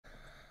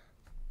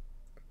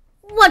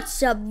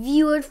What's up,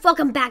 viewers?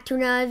 Welcome back to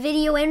another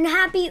video and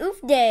happy OOF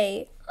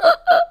day.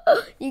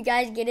 You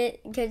guys get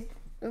it? Because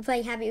we're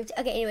playing happy OOF.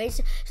 Okay, anyways,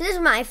 so this is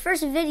my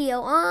first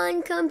video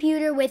on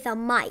computer with a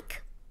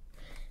mic.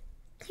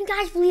 Can you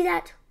guys believe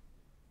that?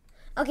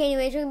 Okay,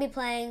 anyways, we're going to be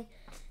playing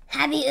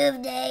happy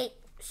OOF day.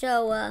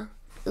 So,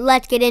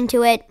 let's get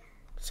into it.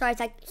 Sorry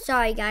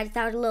guys,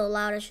 that was a little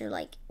loud. I should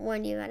have,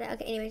 warned you about it.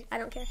 Okay, anyways, I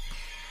don't care.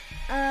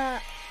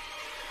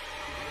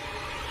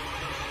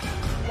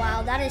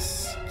 Wow, that is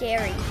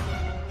scary.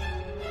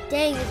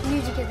 Dang, this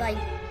music is like...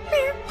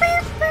 Okay,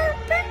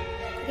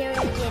 we're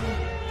gonna begin.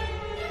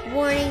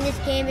 Warning, this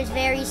game is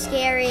very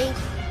scary.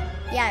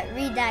 Yeah,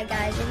 read that,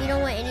 guys. If you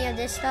don't want any of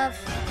this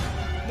stuff,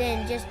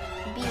 then just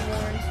be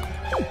warned.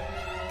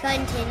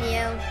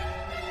 Continue.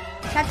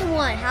 Chapter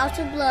 1, House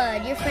of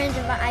Blood. Your friends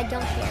are... I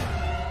don't care.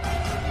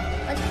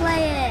 Let's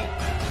play it.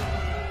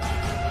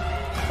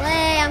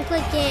 Play, I'm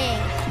clicking.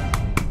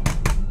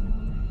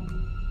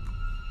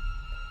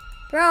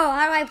 Bro,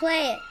 how do I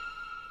play it?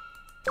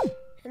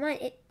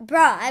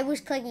 Bro, I was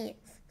clicking it.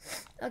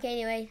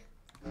 Okay, anyway.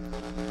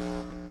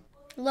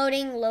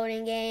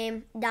 Loading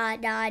game. ...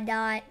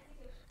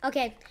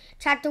 Okay,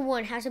 chapter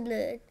 1, House of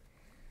Blood.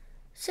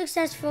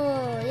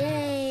 Successful,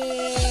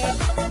 yay.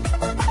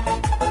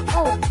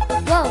 Oh,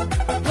 whoa,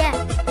 yeah.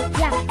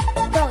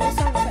 Bro, this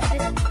song is so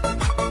epic.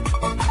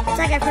 It's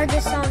like I've heard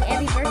this song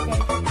every birthday.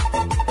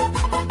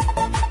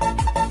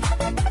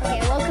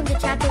 Okay, welcome to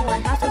chapter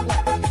 1, House of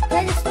Blood.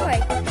 Play the story,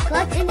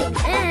 collect endings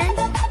and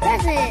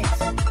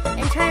presents,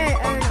 and try to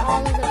earn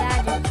all of the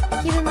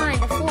badges. Keep in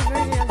mind, the full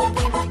version of the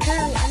game is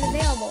currently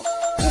unavailable.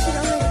 This is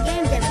only the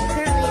game demo,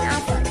 currently in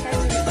alpha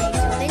testing stage,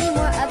 so many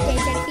more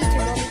updates and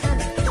features will be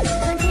coming.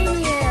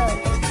 Continue.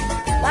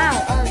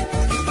 Wow,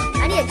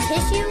 I need a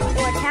tissue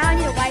or a towel. I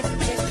need to wipe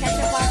this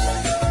ketchup off the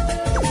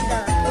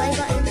play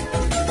button.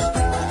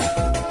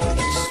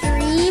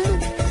 Extreme,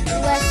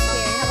 less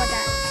scary. How about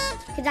that?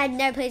 Because I've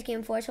never played this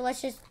game before, so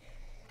let's just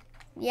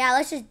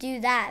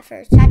do that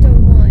first. Chapter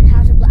 1,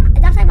 House of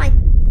Blood. That's like my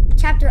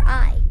chapter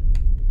I.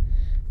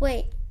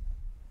 Wait,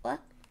 what?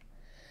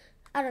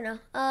 I don't know.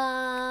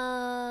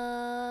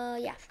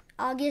 Yeah,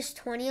 August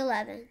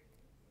 2011.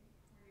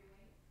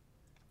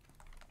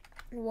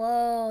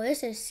 Whoa,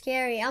 this is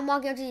scary. I'm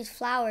walking up to these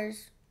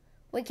flowers.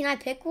 Wait, can I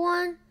pick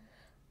one?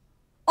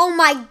 Oh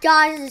my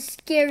God, this is a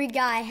scary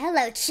guy.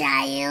 Hello,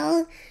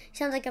 child.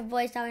 Sounds like a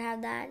voice that would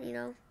have that, you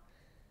know.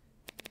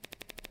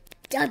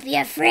 Don't be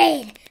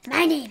afraid.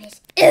 My name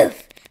is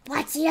OOF.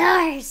 What's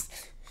yours?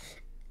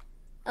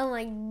 Oh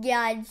my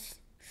God.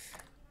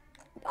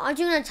 Aren't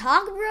you gonna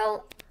talk,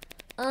 bro?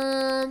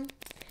 I'm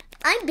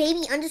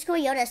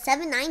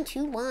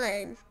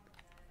baby_Yoda7921.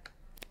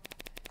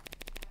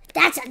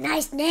 That's a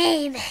nice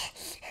name.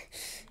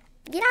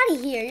 Get out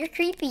of here. You're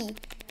creepy.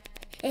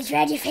 Is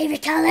red your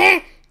favorite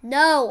color?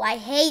 No, I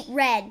hate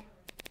red.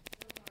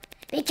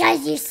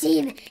 Because you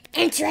seem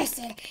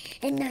interested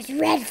in those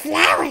red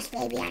flowers,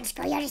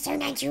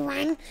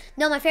 baby_Yoda7921.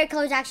 No, my favorite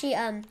color is actually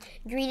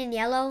green and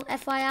yellow,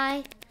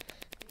 FYI.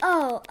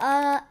 Oh,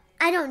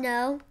 I don't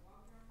know.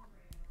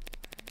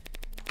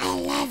 I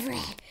love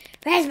red.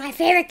 Red's my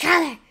favorite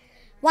color.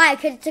 Why?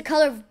 Because it's the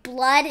color of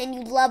blood and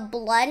you love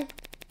blood?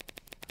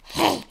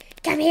 Hey,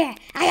 come here.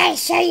 I gotta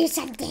show you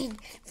something.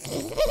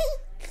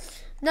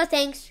 No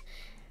thanks.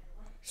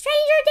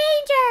 Stranger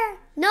danger!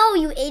 No,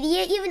 you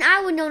idiot. Even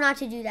I would know not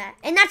to do that.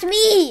 And that's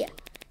me!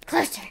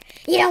 Closer.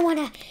 You don't want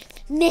to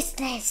miss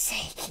this.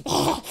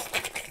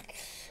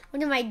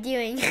 What am I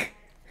doing?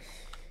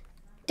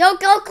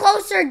 Don't go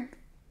closer.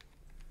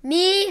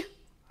 Me?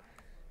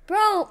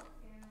 Bro.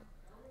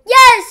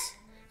 Yes!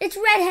 It's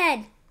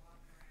Redhead.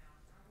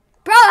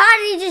 Bro, how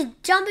did he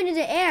just jump into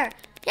the air?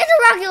 He has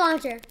a rocket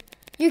launcher.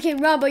 You can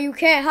run, but you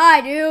can't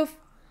hide, OOF.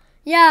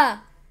 Yeah.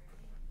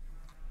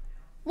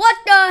 What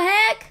the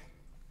heck?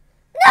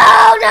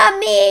 No, not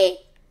me!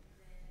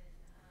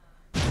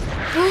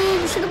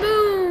 Boom, shaka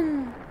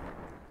boom!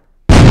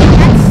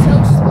 That's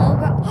so slow,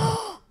 bro.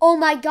 Oh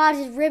my God,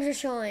 his ribs are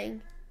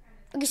showing.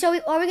 Okay, so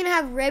are we gonna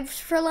have ribs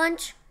for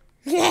lunch?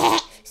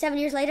 7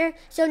 years later?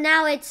 So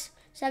now it's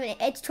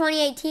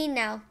 2018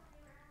 now.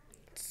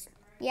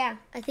 Yeah,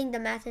 I think the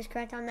math is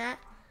correct on that.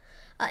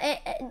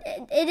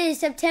 It is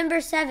September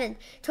 7th,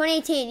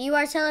 2018. You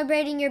are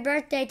celebrating your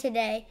birthday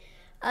today.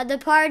 The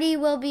party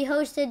will be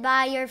hosted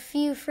by your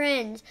few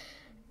friends.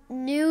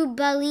 New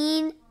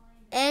Baleen,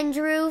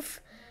 Andrew,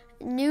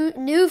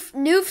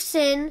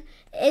 Noofson,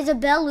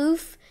 Isabel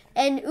OOF,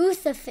 and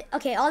OOF.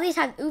 Okay, all these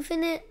have OOF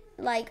in it.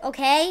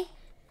 Okay.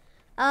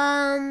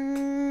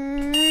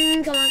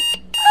 Come on.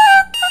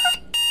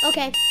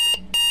 Okay.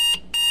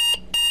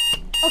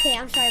 Okay,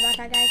 I'm sorry about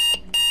that, guys.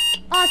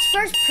 Oh, it's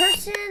first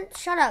person.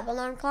 Shut up,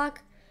 alarm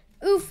clock.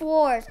 OOF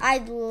Wars.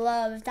 I'd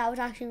love if that was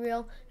actually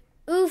real.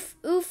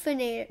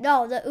 Oofinator.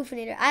 No, the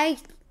Oofinator.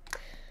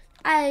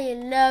 I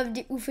love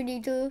the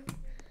Oofinator.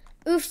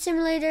 OOF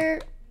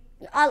Simulator.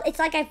 It's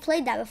like I've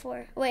played that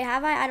before. Wait,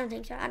 have I? I don't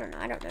think so. I don't know.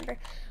 I don't remember.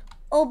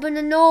 Open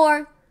the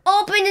door.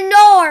 Open the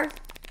door.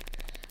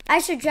 I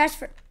should dress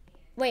for...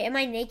 Wait, am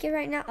I naked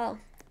right now? Oh.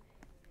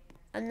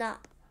 I'm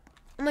not.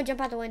 I'm gonna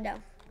jump out the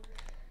window.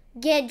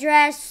 Get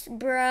dressed,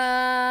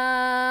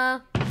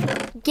 bruh.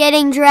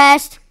 Getting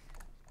dressed.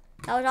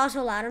 That was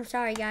also loud. I'm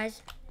sorry,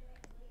 guys.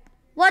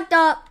 What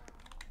the?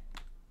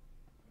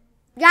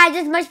 Guys,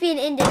 this must be an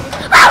indent.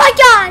 Oh my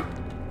god!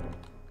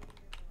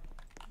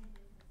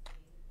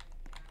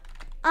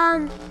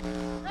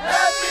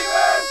 Happy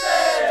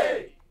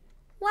birthday!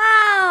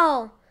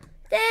 Wow!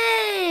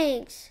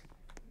 Thanks!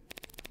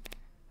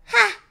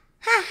 Ha!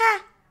 Ha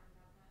ha!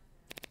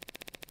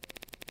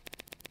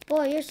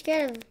 Boy, you're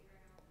scared of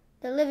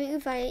the living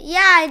oof.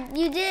 Yeah,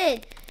 you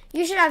did.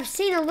 You should have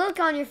seen the look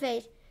on your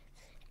face.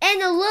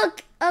 And the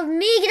look of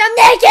me get up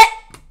naked!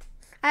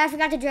 I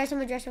forgot to dress. I'm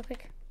gonna dress real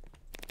quick.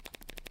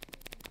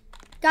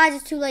 Guys,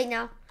 it's too late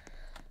now.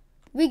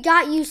 We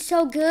got you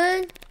so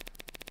good.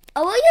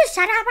 Oh, will you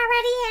shut up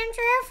already,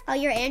 Andrew? Oh,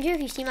 you're Andrew?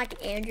 You seem like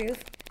an Andrew.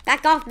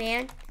 Back off,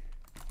 man.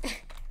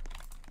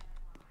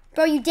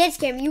 Bro, you did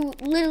scare me. You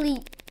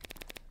literally...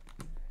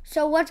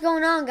 So what's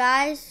going on,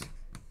 guys?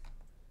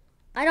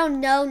 I don't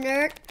know,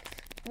 nerd.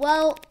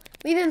 Well,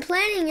 we've been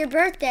planning your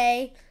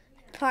birthday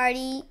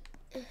party.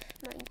 Oh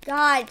my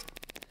god.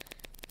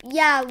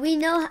 Yeah, we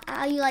know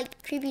how you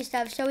like creepy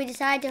stuff, so we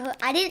decided to...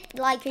 I didn't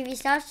like creepy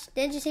stuff.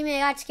 Didn't you see me? I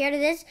got scared of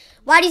this.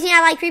 Why do you think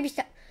I like creepy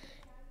stuff?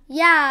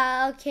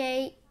 Yeah,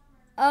 okay.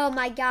 Oh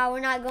my god, we're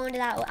not going to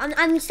that.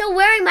 I'm still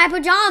wearing my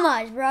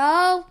pajamas,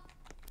 bro.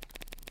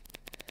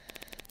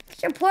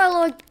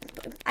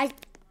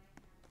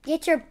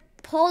 Get your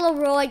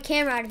Polaroid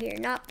camera out of here,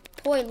 not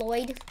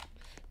Polaroid.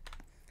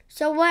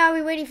 So what are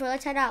we waiting for?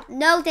 Let's head out.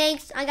 No,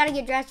 thanks. I gotta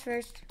get dressed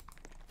first.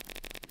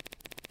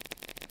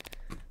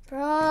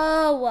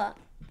 Bro.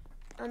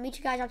 I'll meet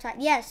you guys outside.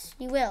 Yes,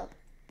 you will.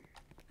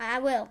 I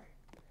will.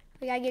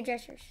 We gotta get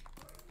dressed first.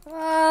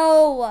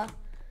 Bro.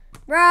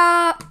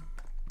 Bro.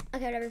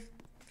 Okay, whatever.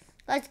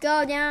 Let's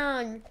go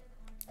down.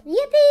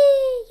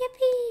 Yippee.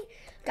 Yippee.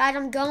 Guys,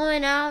 I'm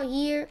going out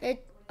here.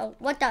 Oh,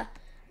 what the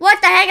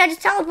heck? I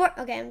just teleport.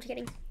 Okay, I'm just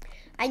kidding.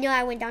 I know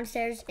I went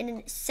downstairs in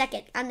a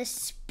second. On the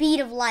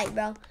speed of light,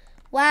 bro.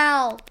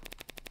 Wow.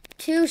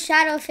 2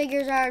 shadow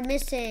figures are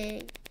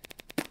missing.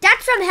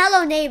 That's from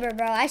Hello Neighbor,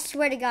 bro. I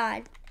swear to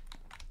God.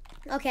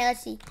 Okay,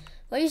 let's see.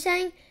 What are you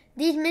saying?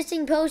 These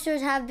missing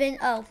posters have been...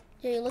 Oh,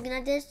 so you're looking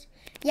at this?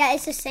 Yeah,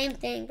 it's the same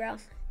thing, bro.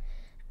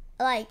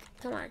 Like,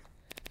 come on.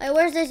 Like,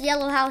 where's this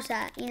yellow house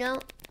at, you know?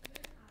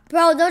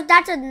 Bro,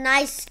 that's a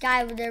nice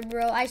sky over there,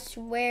 bro. I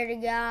swear to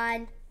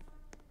God.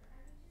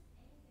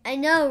 I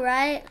know,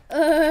 right?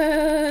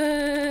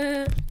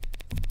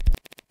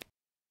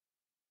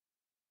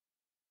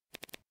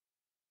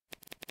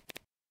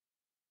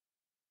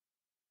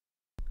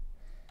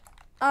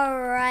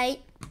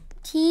 Alright.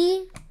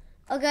 T.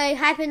 Okay,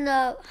 hop in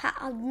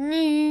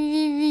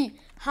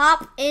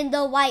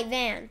the white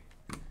van.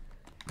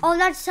 Oh,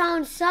 that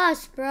sounds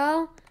sus,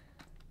 bro.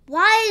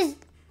 Why is...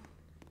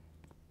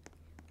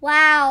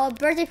 Wow, a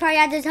birthday party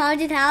at this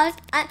haunted house?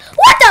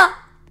 What the?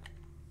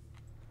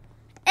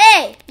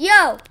 Hey,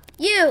 yo,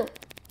 you.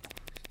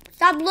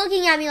 Stop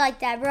looking at me like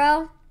that,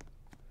 bro.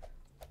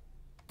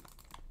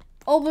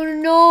 Open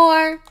the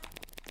door.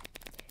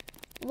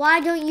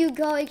 Why don't you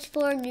go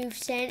explore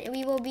Noofsen and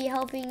we will be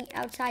helping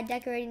outside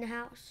decorating the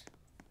house?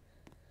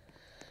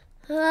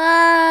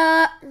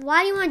 Why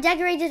do you want to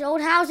decorate this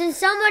old house and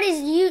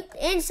somebody's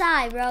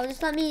inside, bro?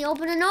 Just let me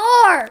open the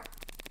door.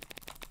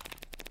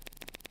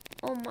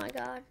 Oh my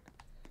God.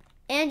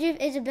 Andrew,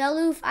 Isabel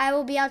Oof, I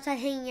will be outside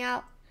hanging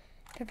out,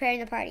 preparing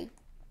the party.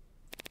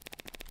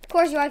 Of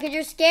course you are, because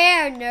you're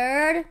scared,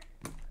 nerd.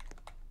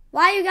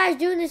 Why are you guys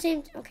doing the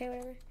same? Okay,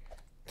 whatever.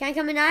 Can I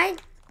come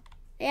inside?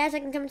 Yes, I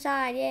can come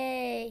inside.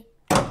 Yay.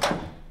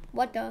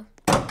 What the?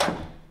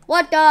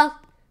 What the?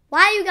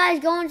 Why are you guys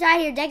going inside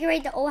here?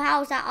 Decorate the old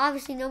house that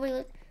obviously nobody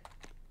lives.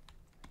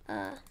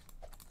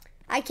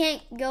 I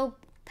can't go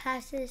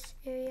past this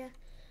area.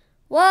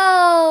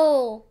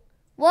 Whoa.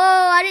 Whoa,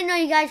 I didn't know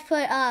you guys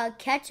put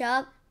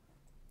ketchup.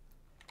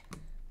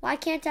 Why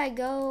can't I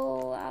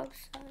go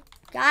outside?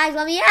 Guys,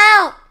 let me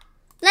out!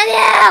 Let me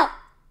out!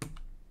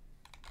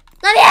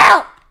 Let me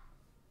out!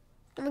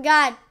 Oh my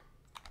God.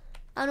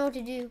 I don't know what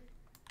to do.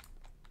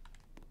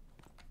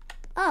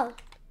 Oh.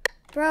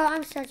 Bro,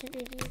 I'm such an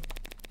idiot.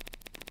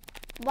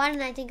 Why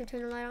didn't I think of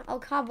turning the light on? Oh,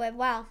 cobweb.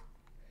 Wow.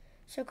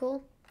 So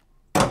cool.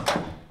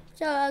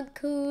 So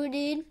cool,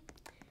 dude.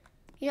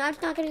 You know, I'm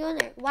just not going to go in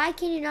there. Why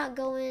can you not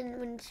go in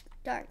when it's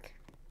dark?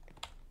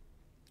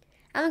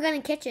 I'm going to go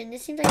in the kitchen.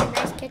 This seems like a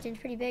nice kitchen. It's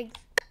pretty big.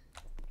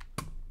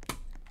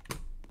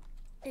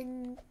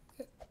 And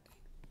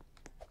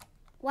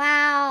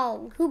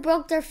wow. Who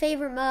broke their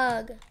favorite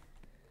mug?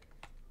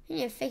 You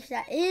need to fix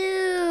that.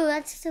 Ew,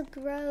 that's so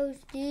gross,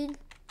 dude.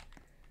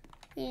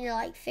 You need to,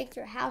 like, fix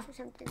your house or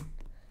something.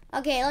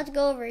 Okay, let's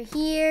go over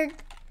here.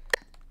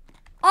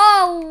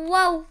 Oh,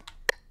 whoa.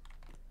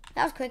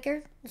 That was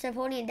quicker. Instead of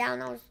holding it down,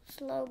 that was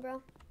slow,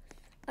 bro.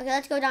 Okay,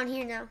 let's go down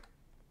here now.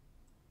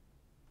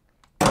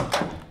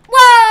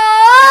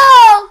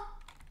 Whoa!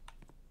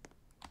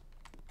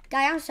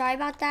 Guy, I'm sorry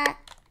about that.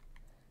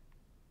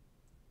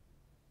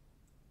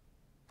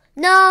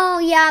 No,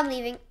 yeah, I'm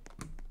leaving.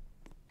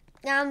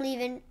 Now I'm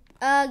leaving.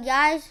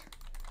 Guys,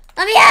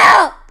 let me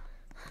out!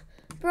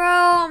 Bro,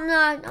 I'm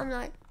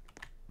not.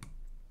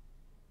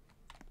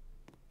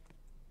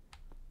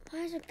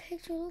 Why does the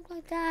picture look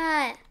like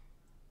that?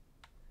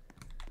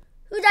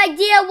 Whose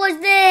idea was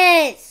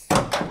this?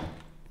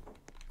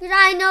 Because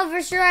I know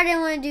for sure I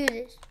didn't want to do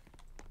this.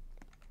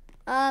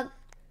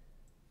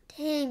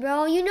 Dang,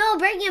 bro. You know,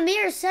 breaking a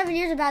mirror is 7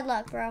 years of bad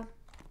luck, bro.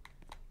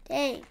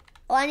 Dang.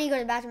 Oh, I need to go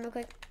to the bathroom real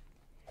quick.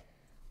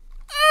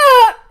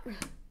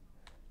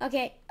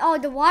 Okay. Oh,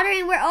 the water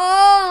ain't where.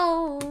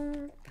 Oh.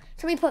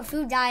 Somebody put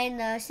food dye in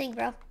the sink,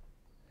 bro.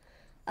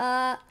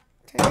 Turn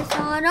this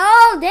on.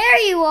 Oh, there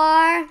you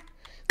are.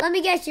 Let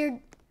me guess, you're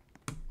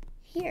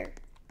here.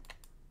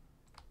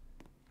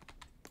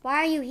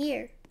 Why are you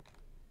here?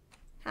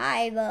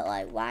 Hi, but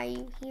like, why are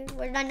you here?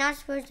 Was I not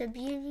supposed to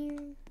be in here?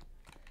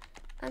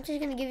 I'm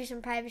just gonna give you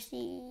some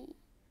privacy.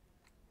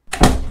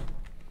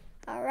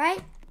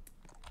 Alright.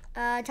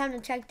 Time to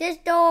check this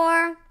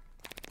door.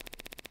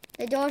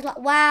 The door's locked.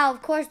 Wow,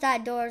 of course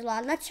that door's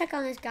locked. Let's check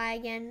on this guy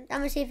again. I'm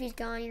gonna see if he's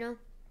gone, you know.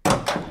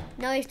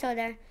 No, he's still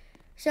there.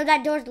 So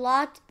that door's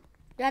locked.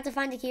 Do I have to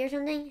find the key or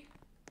something?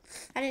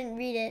 I didn't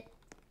read it.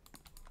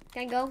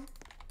 Can I go?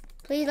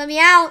 Please let me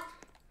out.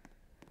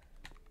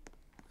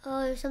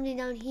 Oh, there's something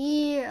down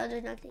here. Oh,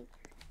 there's nothing.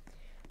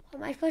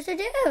 What am I supposed to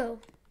do? Am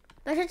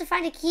I supposed to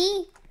find a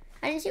key?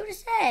 I didn't see what it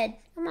said.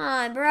 Come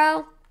on,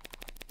 bro.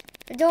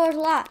 The door's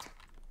locked.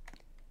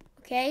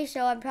 Okay,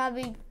 so I'm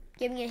probably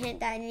giving a hint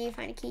that I need to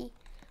find a key.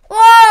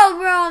 Whoa,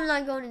 bro, I'm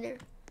not going in there.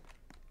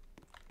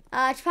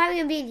 It's probably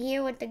going to be in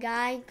here with the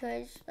guy,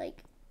 because, like,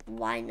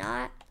 why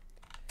not?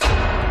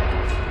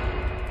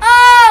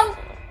 Oh!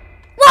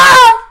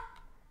 Whoa!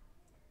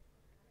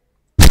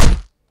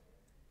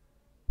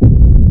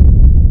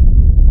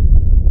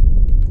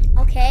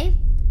 Okay.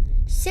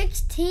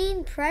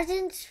 16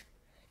 presents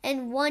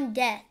and 1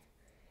 death.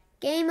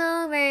 Game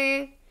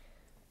over.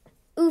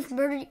 Oof,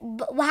 murdered.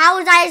 How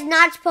was I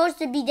not supposed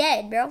to be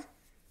dead, bro?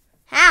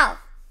 How?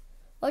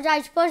 Was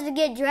I supposed to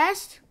get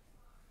dressed?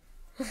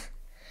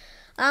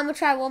 I'm going to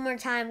try one more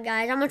time,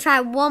 guys. I'm going to try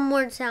one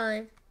more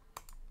time.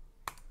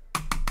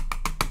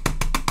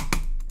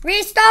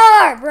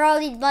 Restart! Bro,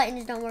 these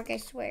buttons don't work, I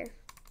swear.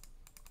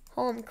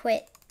 Home,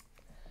 quit.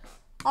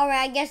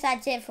 Alright, I guess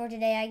that's it for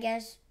today, I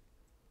guess.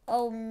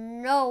 Oh,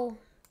 no.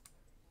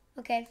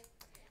 Okay.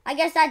 I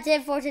guess that's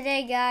it for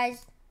today,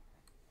 guys.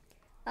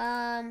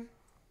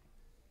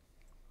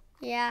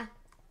 Yeah.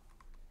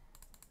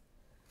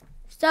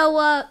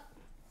 So,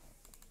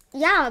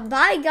 yeah,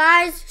 bye,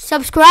 guys.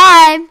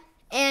 Subscribe,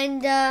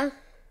 and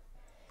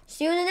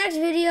see you in the next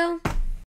video.